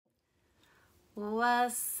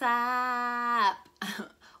What's up?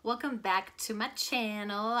 Welcome back to my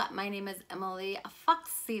channel. My name is Emily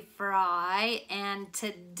Foxy Fry, and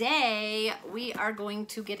today we are going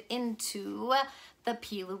to get into the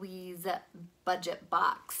Louise Budget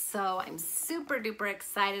Box. So I'm super duper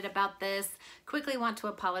excited about this. Quickly want to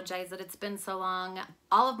apologize that it's been so long.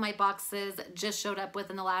 All of my boxes just showed up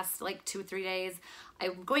within the last like 2-3 days.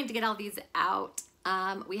 I'm going to get all these out.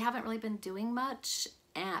 We haven't really been doing much.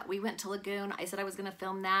 And we went to Lagoon. I said I was gonna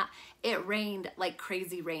film that. It rained like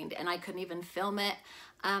crazy rained and I couldn't even film it.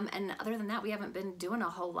 And other than that, we haven't been doing a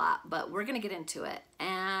whole lot, but we're gonna get into it.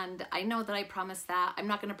 And I know that I promised that. I'm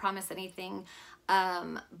not gonna promise anything,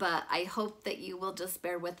 but I hope that you will just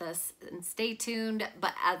bear with us and stay tuned.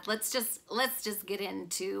 But let's just get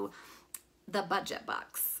into the budget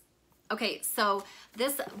box. Okay, so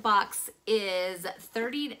this box is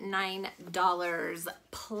 $39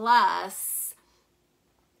 plus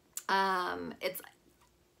it's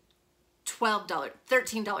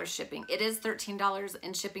 $13 shipping. It is $13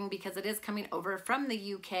 in shipping because it is coming over from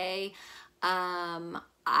the UK.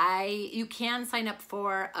 You can sign up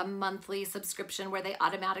for a monthly subscription where they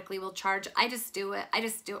automatically will charge. I just do it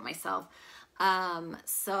myself.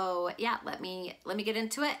 So yeah, let me get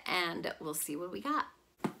into it and we'll see what we got.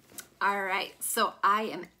 All right, so I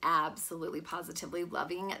am absolutely positively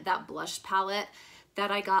loving that blush palette that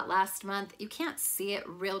I got last month. You can't see it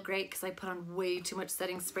real great because I put on way too much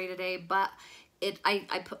setting spray today, but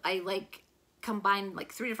I like combined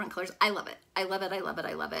like 3 different colors. I love it. I love it. I love it.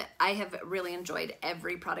 I love it. I have really enjoyed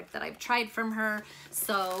every product that I've tried from her.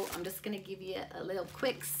 So I'm just gonna give you a little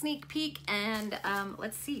quick sneak peek and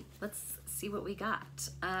let's see what we got.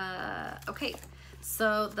 Okay.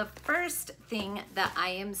 So the first thing that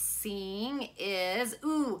I am seeing is,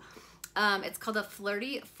 it's called a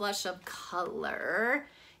Flirty Flush of Color.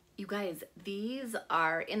 You guys, these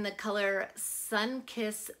are in the color Sun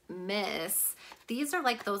Kiss Miss. These are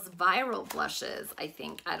like those viral blushes, I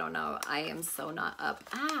think. I don't know. I am so not up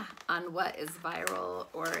on what is viral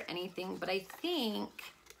or anything, but I think,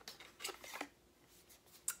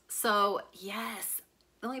 so yes.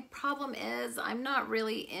 The only problem is I'm not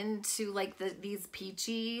really into like these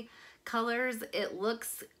peachy colors. It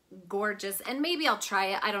looks gorgeous and maybe I'll try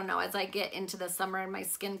it. I don't know, as I get into the summer and my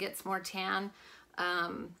skin gets more tan,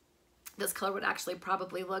 this color would actually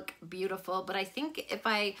probably look beautiful. But I think if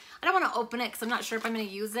I don't want to open it because I'm not sure if I'm going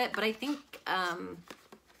to use it, but I think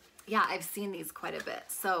yeah, I've seen these quite a bit.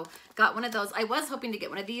 So got one of those. I was hoping to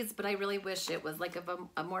get one of these, but I really wish it was like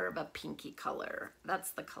a more of a pinky color.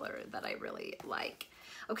 That's the color that I really like.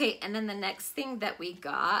 Okay, and then the next thing that we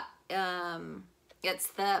got, it's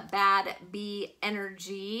the Bad Bee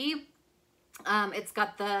Energy. It's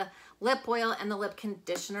got the lip oil and the lip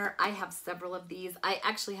conditioner. I have several of these. I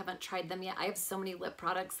actually haven't tried them yet. I have so many lip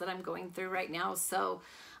products that I'm going through right now. So,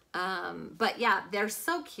 but yeah, they're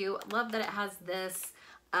so cute. Love that it has this.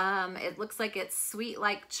 It looks like it's sweet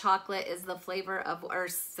like chocolate is the flavor of, or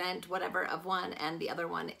scent, whatever, of one, and the other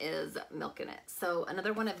one is milk in it. So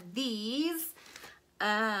another one of these.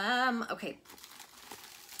 Okay,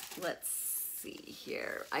 let's see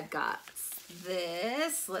here. I've got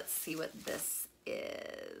this. Let's see what this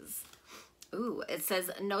is. Ooh, it says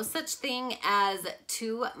no such thing as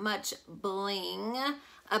too much bling,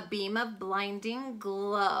 a beam of blinding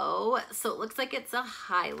glow. So it looks like it's a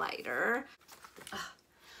highlighter.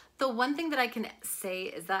 The one thing that I can say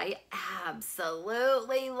is that I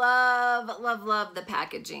absolutely love the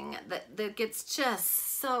packaging. That gets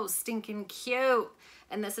just so stinking cute.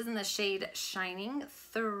 And this is in the shade Shining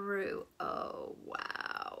Through. Oh,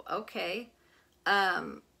 wow. Okay.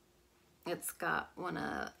 It's got one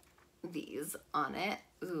of these on it.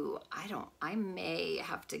 Ooh, I may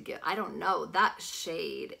have to get, I don't know. That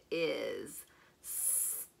shade is,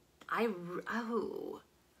 I'm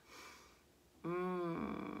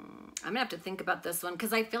gonna have to think about this one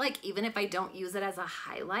because I feel like even if I don't use it as a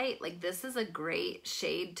highlight, like this is a great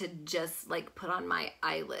shade to just like put on my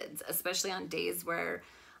eyelids, especially on days where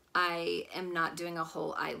I am not doing a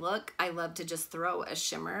whole eye look. I love to just throw a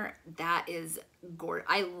shimmer. That is gorgeous.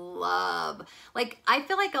 I love, like, I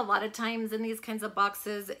feel like a lot of times in these kinds of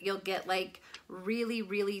boxes, you'll get like really,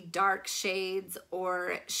 really dark shades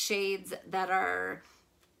or shades that are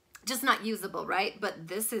just not usable, right? But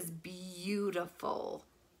this is beautiful.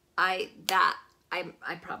 I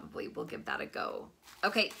probably will give that a go.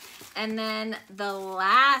 Okay, and then the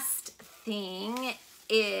last thing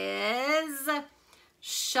is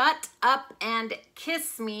Shut Up and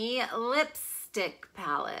Kiss Me lipstick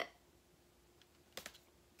palette.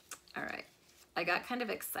 All right, I got kind of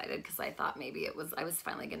excited because I thought maybe I was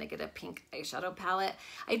finally gonna get a pink eyeshadow palette.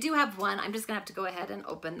 I do have one. I'm just gonna have to go ahead and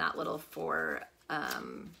open that little four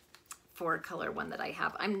color one that I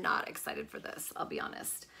have. I'm not excited for this, I'll be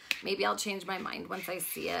honest. Maybe I'll change my mind once I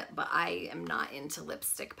see it, but I am not into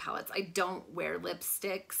lipstick palettes. I don't wear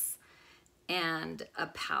lipsticks and a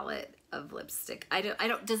palette of lipstick. I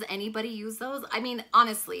don't, does anybody use those? I mean,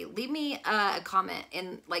 honestly, leave me a comment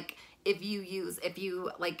in like, if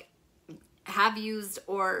you like have used,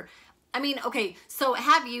 or, I mean, okay, so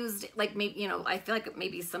have used, like maybe, you know, I feel like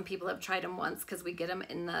maybe some people have tried them once because we get them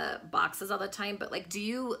in the boxes all the time, but like, do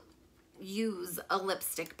you use a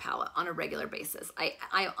lipstick palette on a regular basis?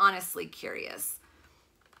 I'm honestly curious.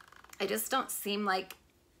 I just don't seem like,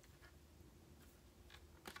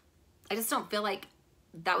 I just don't feel like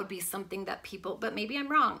that would be something that people, but maybe I'm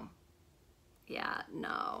wrong. Yeah,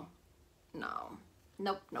 no,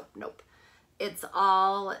 nope. It's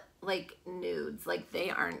all like nudes. Like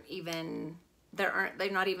they're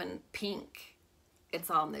not even pink.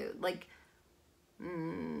 It's all nude. Like,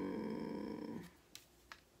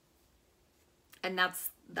 and that's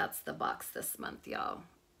the box this month, y'all.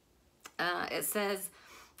 It says,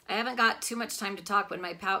 I haven't got too much time to talk when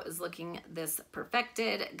my pout is looking this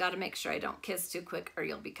perfected. Got to make sure I don't kiss too quick or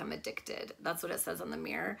you'll become addicted. That's what it says on the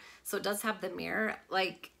mirror. So it does have the mirror.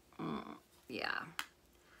 Like, yeah.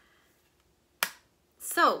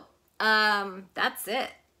 So, that's it.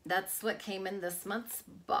 That's what came in this month's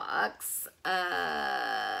box.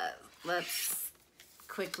 Let's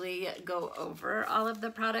quickly go over all of the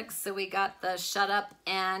products. So we got the Shut Up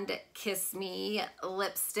and Kiss Me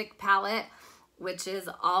lipstick palette, which is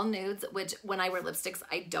all nudes, which when I wear lipsticks,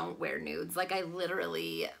 I don't wear nudes. Like I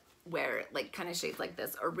literally wear like kind of shades like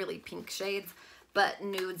this or really pink shades, but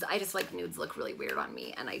nudes, I just like nudes look really weird on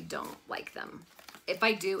me and I don't like them. If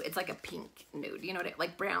I do, it's like a pink nude. You know what I,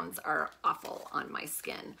 like browns are awful on my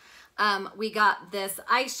skin. We got this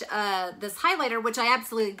this highlighter, which I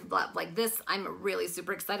absolutely love. Like this, I'm really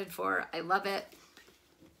super excited for. I love it.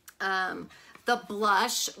 The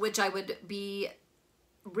blush, which I would be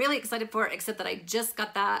really excited for, except that I just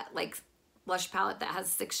got that like blush palette that has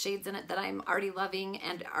 6 shades in it that I'm already loving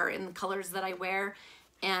and are in the colors that I wear.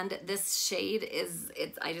 And this shade is,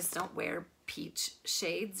 I just don't wear peach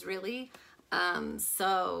shades really.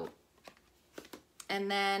 So,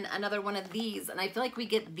 and then another one of these, and I feel like we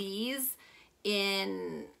get these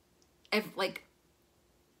in like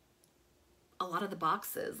a lot of the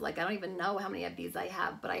boxes. Like I don't even know how many of these I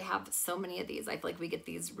have, but I have so many of these. I feel like we get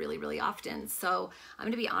these really, really often. So I'm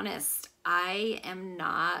gonna be honest, I am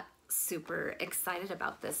not super excited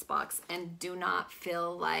about this box and do not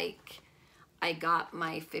feel like I got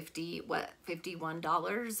my $51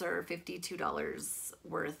 or $52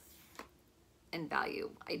 worth in value.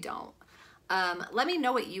 I don't. Let me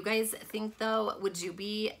know what you guys think though. Would you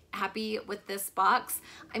be happy with this box?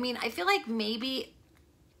 I mean, I feel like maybe,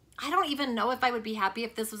 I don't even know if I would be happy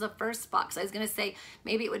if this was a first box. I was gonna say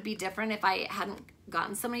maybe it would be different if I hadn't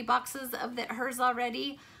gotten so many boxes of hers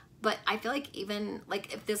already, but I feel like even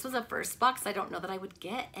like if this was a first box, I don't know that I would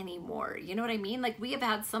get any more. You know what I mean? Like we have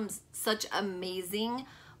had such amazing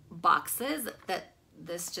boxes that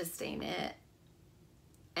this just ain't it.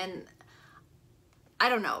 And I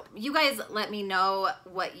don't know. You guys let me know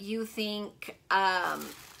what you think.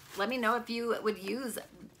 Let me know if you would use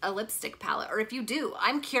a lipstick palette, or if you do.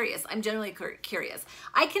 I'm curious. I'm generally curious.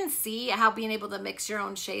 I can see how being able to mix your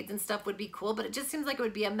own shades and stuff would be cool, but it just seems like it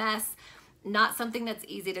would be a mess. Not something that's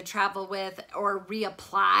easy to travel with or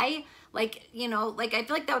reapply. Like, you know, like I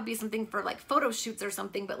feel like that would be something for like photo shoots or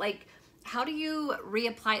something, but like, how do you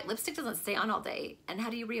reapply it? Lipstick doesn't stay on all day, and how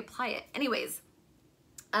do you reapply it? Anyways.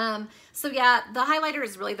 So yeah, the highlighter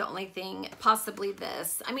is really the only thing, possibly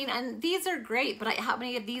this. I mean, and these are great, but how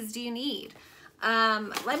many of these do you need?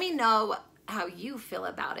 Let me know how you feel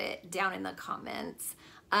about it down in the comments.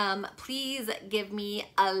 Please give me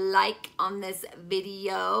a like on this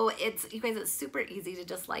video. You guys, it's super easy to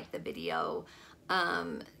just like the video.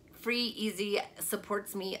 Free, easy,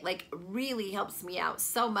 supports me, like really helps me out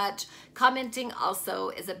so much. Commenting also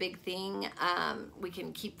is a big thing. We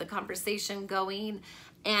can keep the conversation going,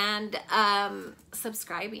 and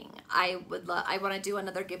subscribing. I want to do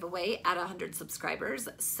another giveaway at 100 subscribers.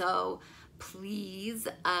 So please,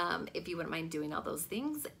 if you wouldn't mind doing all those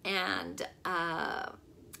things. And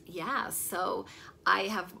yeah, so I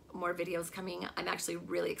have more videos coming. I'm actually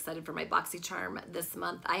really excited for my BoxyCharm this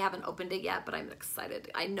month. I haven't opened it yet, but I'm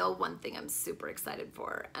excited. I know one thing I'm super excited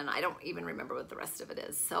for, and I don't even remember what the rest of it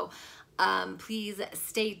is. So please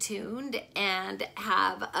stay tuned and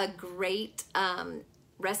have a great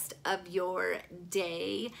rest of your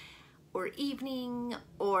day. or evening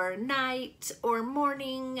or night or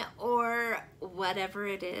morning or whatever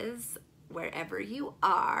it is, wherever you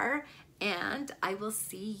are. And I will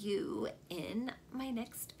see you in my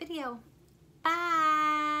next video. Bye.